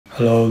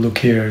Hello, look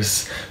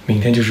here's，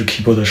 明天就是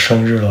Kibo 的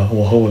生日了，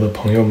我和我的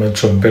朋友们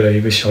准备了一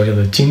个小小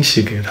的惊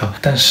喜给他，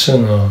但是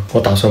呢，我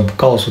打算不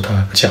告诉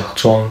他，假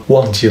装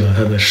忘记了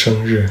他的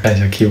生日，看一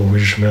下 Kibo 会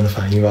是什么样的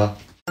反应吧。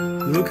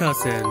Lucas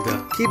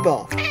and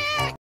Kibo。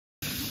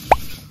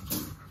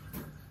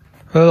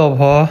喂，老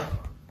婆。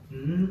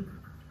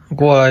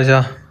过来一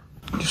下，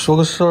说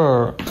个事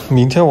儿，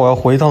明天我要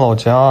回一趟老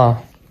家。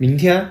明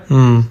天？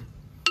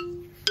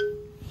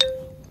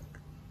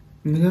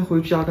明天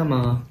回家干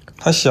嘛？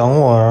他想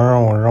我，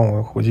让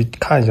我回去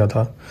看一下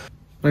他。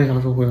那你啥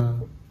时候回来？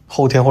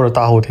后天或者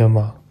大后天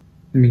吧。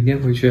你明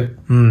天回去？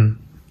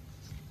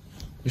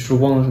你是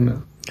忘了什么呀？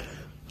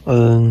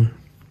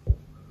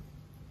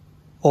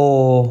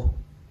哦，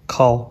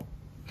靠！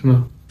什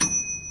么？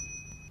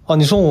啊，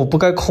你说我不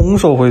该空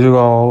手回去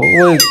吧？我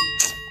也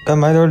该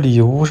买点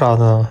礼物啥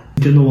的。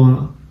你真的忘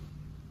了？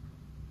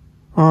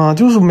啊，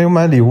就是没有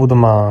买礼物的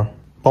嘛。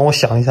帮我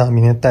想一下，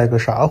明天带个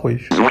啥回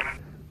去？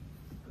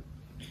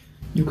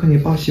就看你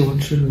爸喜欢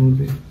吃什么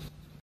呗。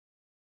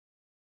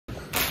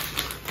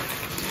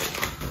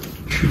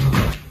去吧。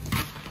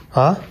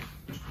啊？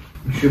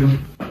你去吧。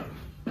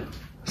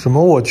什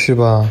么我去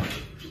吧？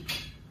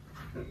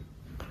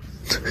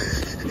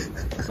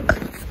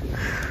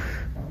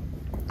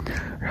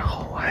然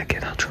后我还给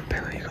他准备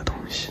了一个东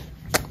西，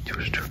就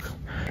是这个，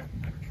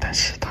但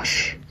是它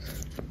是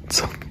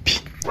赠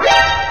品。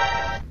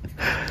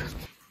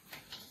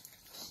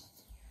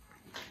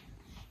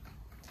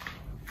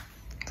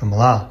怎么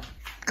了？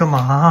干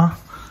嘛？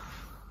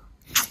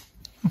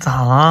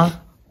咋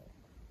了？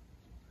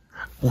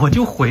我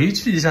就回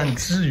去一下，你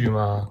至于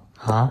吗？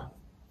啊？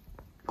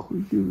回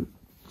去。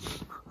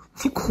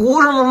你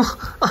哭什么吗？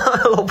啊，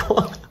老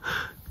婆。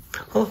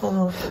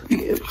好，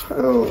别拍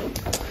了，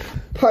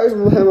拍什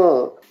么拍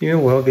嘛？因为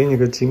我要给你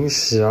个惊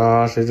喜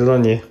啊！谁知道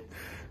你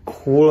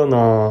哭了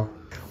呢？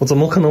我怎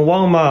么可能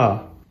忘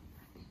嘛？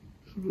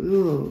什么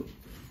呀？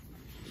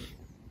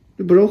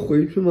你不让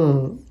回去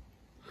吗？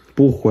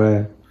不回，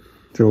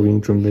这是我给你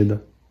准备的。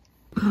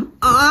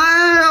哎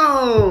呀！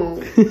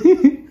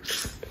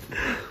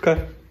看，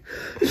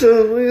什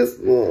么意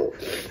思？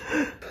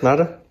拿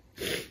着。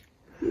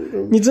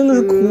你真的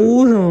是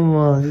哭什么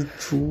吗？你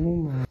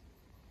猪吗？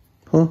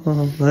好，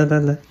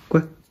来，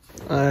乖。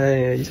哎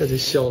呀，一下就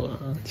笑了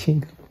啊，亲。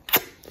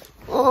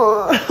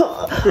啊！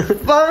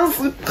烦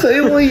死，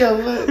赔我眼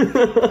泪。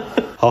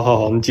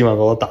好，你今晚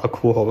把我打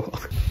哭好不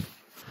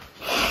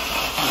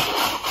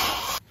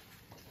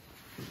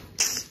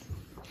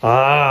好？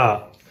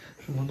啊！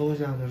什么东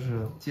西啊？这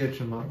是戒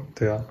指吗？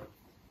对啊。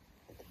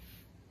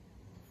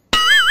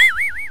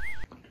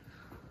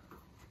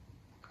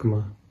干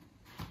嘛？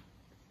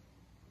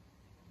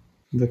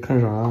你在看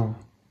啥啊？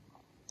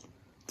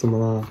怎么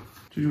了？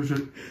这就是。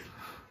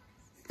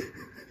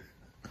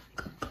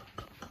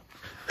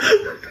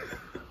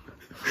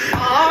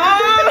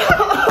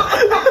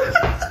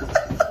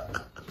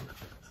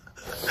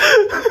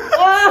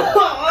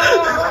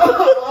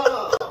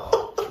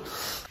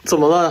怎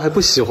么了？还不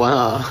喜欢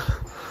啊？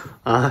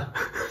啊？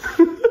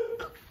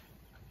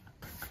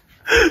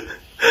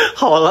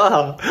好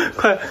了，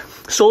快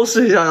收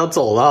拾一下，要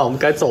走了，我们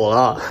该走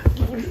了。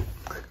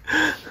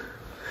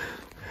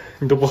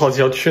你都不好奇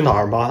要去哪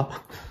儿吗？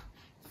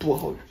不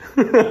好奇。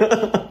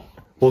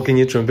我给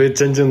你准备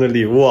真正的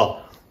礼物，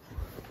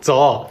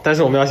走。但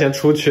是我们要先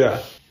出去。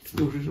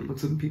又是什么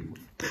赠品？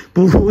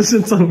不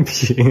是赠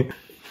品。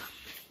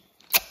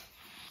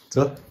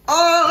走。啊！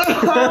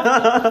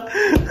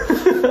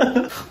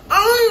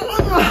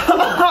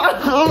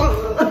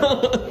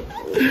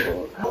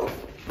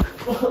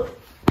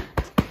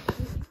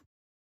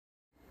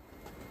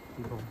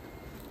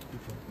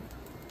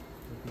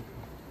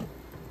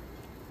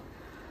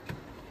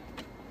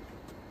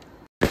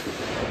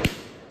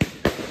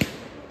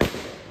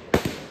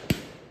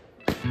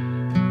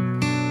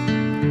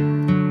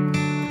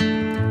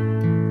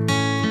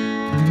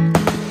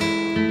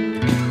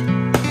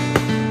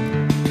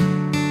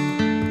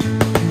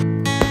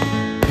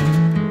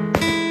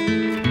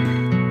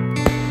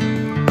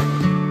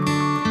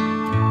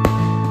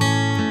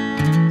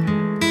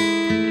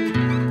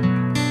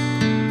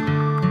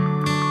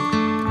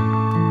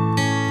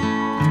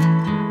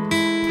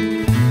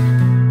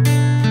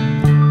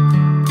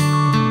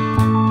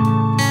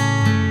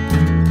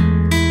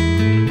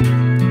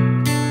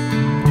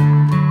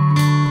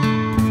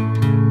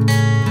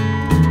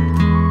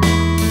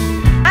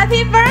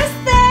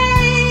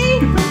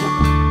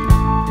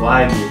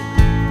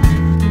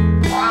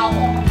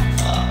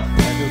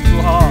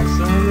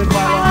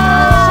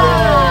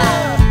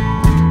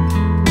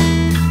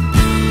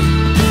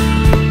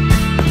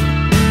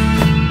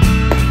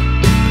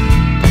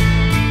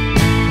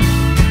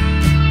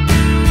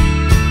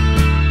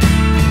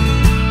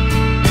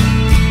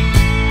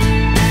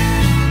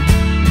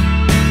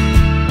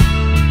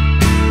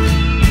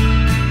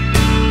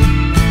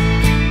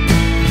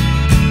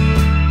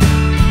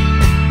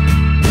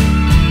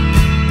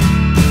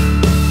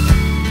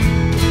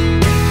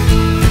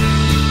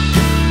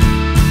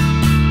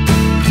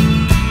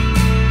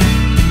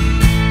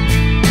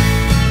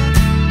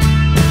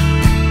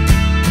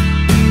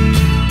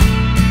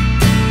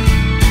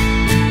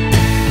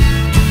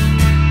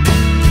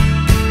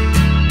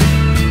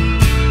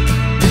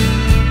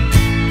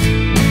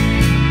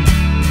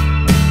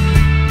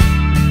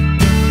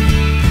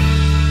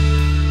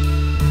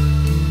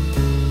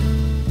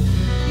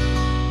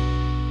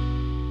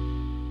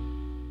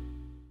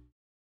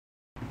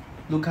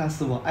卢卡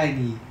斯，我爱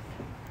你。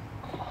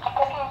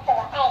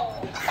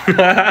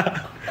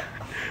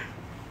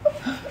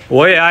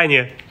我也爱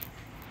你。